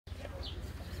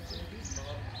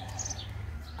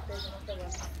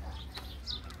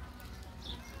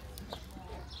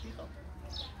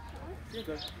You're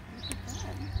good.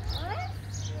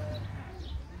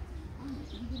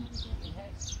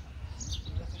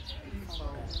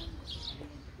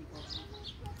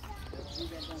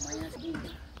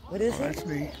 What is it? That's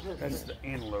me. That's the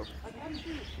antelope.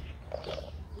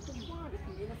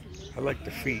 I like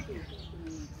the feet. Here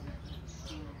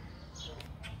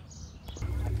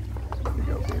you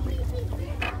go, baby.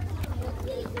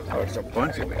 Oh, there's a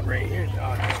bunch of it right here.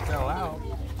 Oh, it just fell out.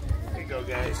 Here you go,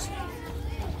 guys.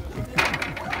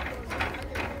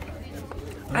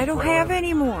 I don't have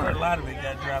any more. A lot of it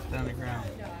got dropped on the ground.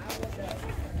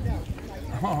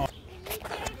 Oh.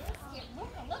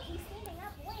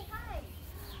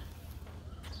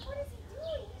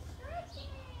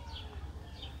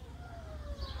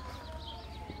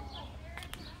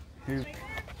 Here.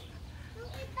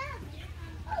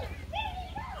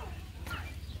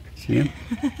 See him?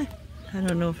 I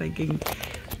don't know if I can,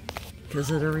 because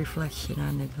of the reflection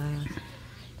on the glass.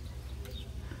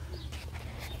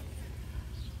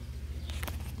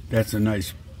 That's a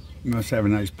nice, must have a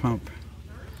nice pump.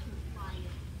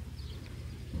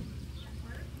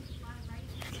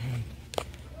 Okay.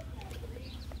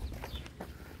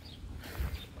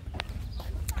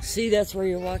 See, that's where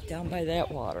you walk down by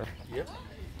that water. Yep.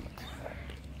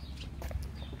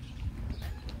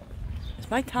 Is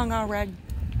my tongue all red?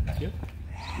 Yep.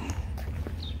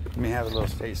 Let me have a little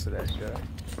taste of that.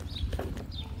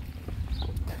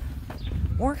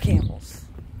 More camels.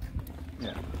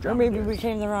 Yeah. Or maybe we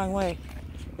came the wrong way.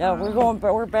 Yeah, we're going,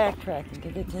 but we're backtracking to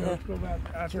get to Let's go back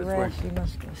out this way. giraffe. You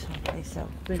must go someplace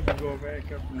else. I think we'll go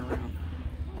back up and around.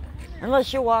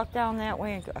 Unless you walk down that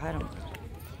way and go, I don't know.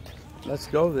 Let's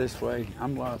go this way.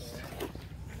 I'm lost.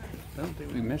 I don't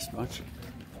think we missed much.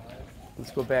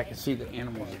 Let's go back and see the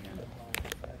animals again.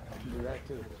 Do that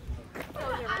too.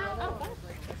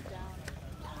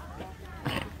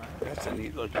 That's a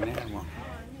neat looking animal.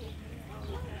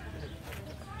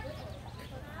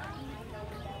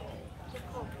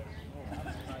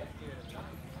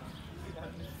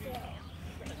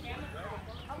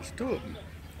 There's two of them.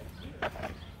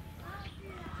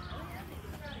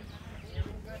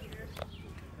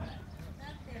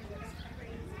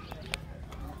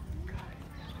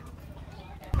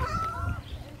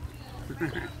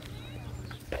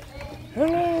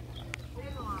 Hello.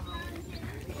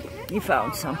 You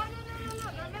found some.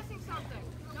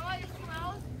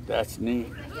 That's neat.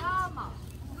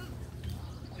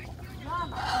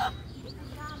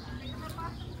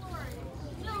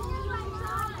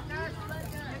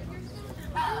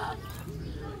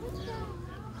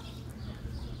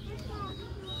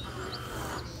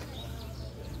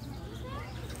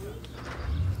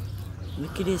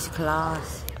 Look at his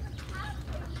claws.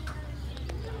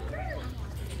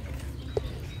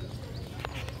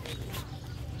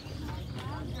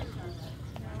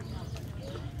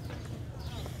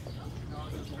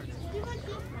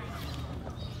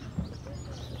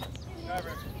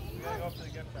 Driver, you gotta go up to the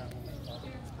gift shop.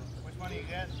 Which one do you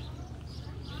get?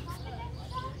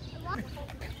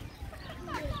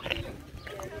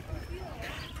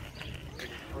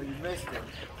 Oh, you missed it.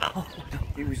 Oh, no.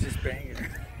 He was just banging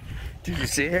her. Did you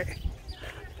see it?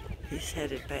 He's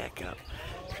headed back up.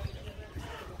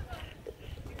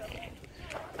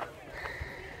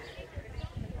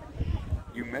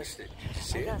 You missed it. Did you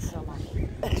see I it? got some of it.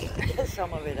 I got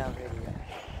some of it already.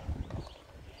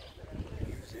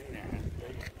 He was in there.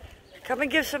 Come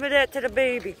and give some of that to the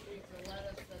baby.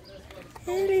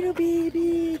 Hey, little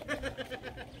baby. I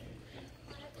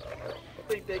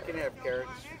think they can have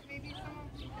carrots.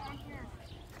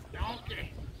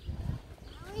 Okay.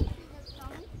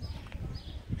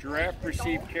 Giraffe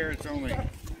received carrots only.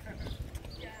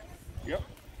 Yep.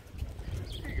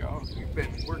 There you go. You've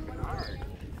been working hard.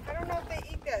 I don't know if they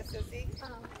eat that, Sissy.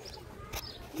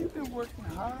 You've been working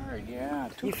hard, yeah.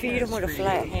 You feed him with a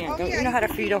flat hand. Don't you know how to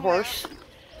feed a horse?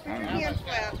 Hand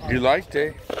flap, You liked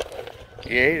it.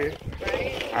 You ate it.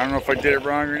 right? I don't know if I did it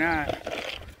wrong or not.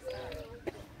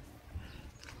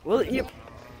 Well, you.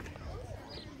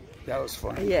 That was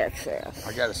funny. Yes, yes.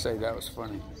 I gotta say, that was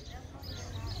funny.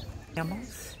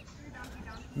 Animals?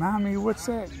 Mommy, what's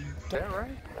that? Is that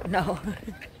right? No.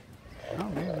 Oh,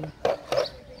 maybe.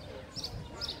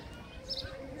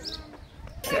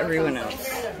 Everyone else.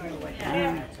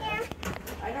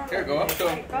 Here, go up to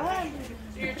him.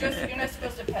 You're not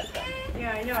supposed to pet them.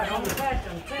 Yeah, I know. I don't pet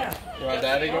them, too. You want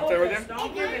Daddy to go up there with him?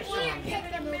 Don't give it to him.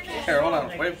 Here, hold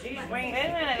on. Wait, She's waiting. Wait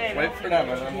a minute. wait for them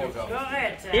and then we'll go. Go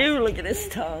ahead, Sam. Ew, look at his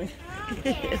tongue.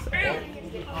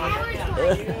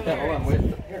 Hold on, wait.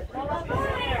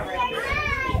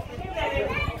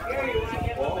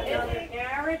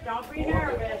 Carrot.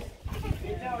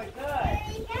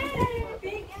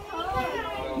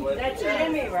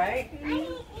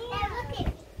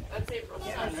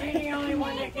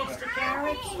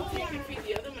 can feed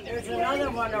the other one. There's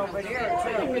another one over there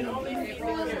You too. can only feed the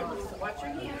other one. Watch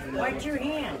your hands. Watch your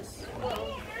hands.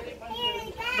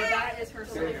 But that is her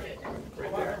circuit.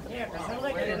 Yeah, because I'm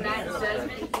looking And at that that.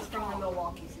 Desmond is from the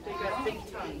Milwaukee. They got big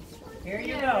tongues. Here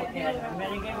you go, kid. I'm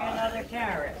gonna give you another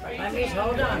carrot. Let me,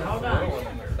 hold on, hold on.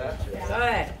 Go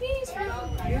ahead.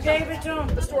 You gave it to him?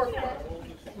 The stork one.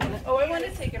 Oh, I want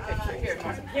to take a picture. Here,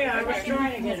 Mark. Yeah, I was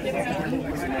trying to get a picture.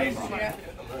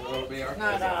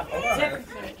 Not tip.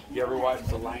 You ever watch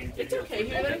The Lion King? It's okay.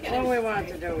 Here, let me get All it. we wanted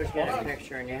to do was get a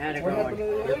picture and you had to go in.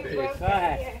 Go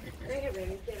ahead.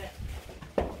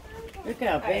 Look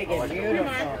how big and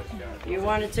beautiful. You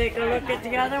want to take a look at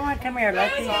the other one? Come here,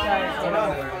 let these guys get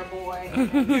over.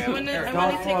 Here, I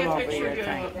want to take a picture of you.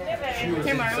 Thing.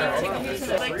 Here, Mark,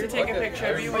 I'd like to take a picture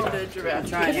of you with the giraffe.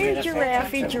 Trying to get a Giraffe,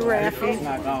 picture. giraffe. It's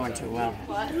not going too well.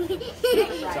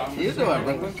 You do it,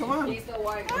 Brooklyn. Come on.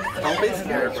 Don't be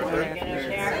scared, Brooklyn.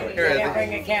 Yeah,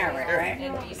 bring a carrot, right?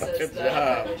 Good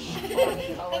job.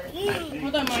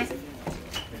 Hold on, Mark.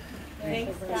 You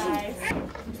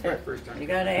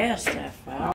gotta ask Steph. Well,